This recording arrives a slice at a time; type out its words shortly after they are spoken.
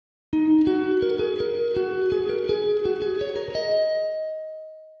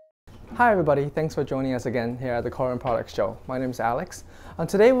Hi everybody, thanks for joining us again here at the Korin Product Show. My name is Alex.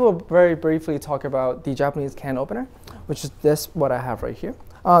 Today we'll very briefly talk about the Japanese can opener, which is what I have right here.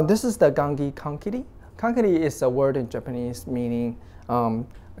 This is the Gangy Kankiri. Kankiri is a word in Japanese meaning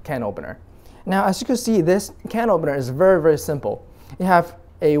can opener. Now as you can see, this can opener is very simple. You have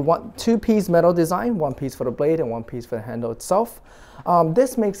a two-piece metal design, one piece for the blade and one piece for the handle itself.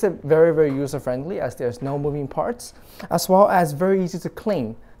 This makes it very user-friendly as there's no moving parts, as well as very easy to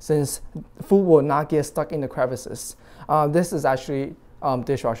clean since food will not get stuck in the crevices. This is actually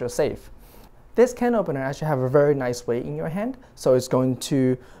dishwasher safe. This can opener actually have a very nice weight in your hand, so it's going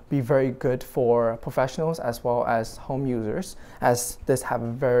to be very good for professionals as well as home users, as this have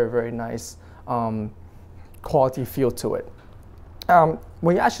a very nice quality feel to it.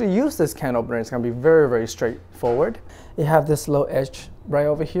 When you actually use this can opener, it's going to be very straightforward. You have this little edge right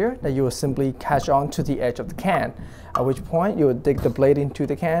over here that you will simply catch on to the edge of the can, at which point you would dig the blade into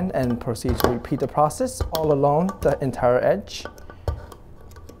the can and proceed to repeat the process all along the entire edge.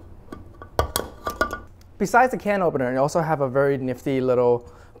 Besides the can opener, you also have a very nifty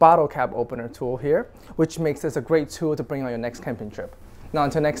little bottle cap opener tool here, which makes this a great tool to bring on your next camping trip. Now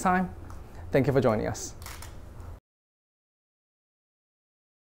until next time, thank you for joining us.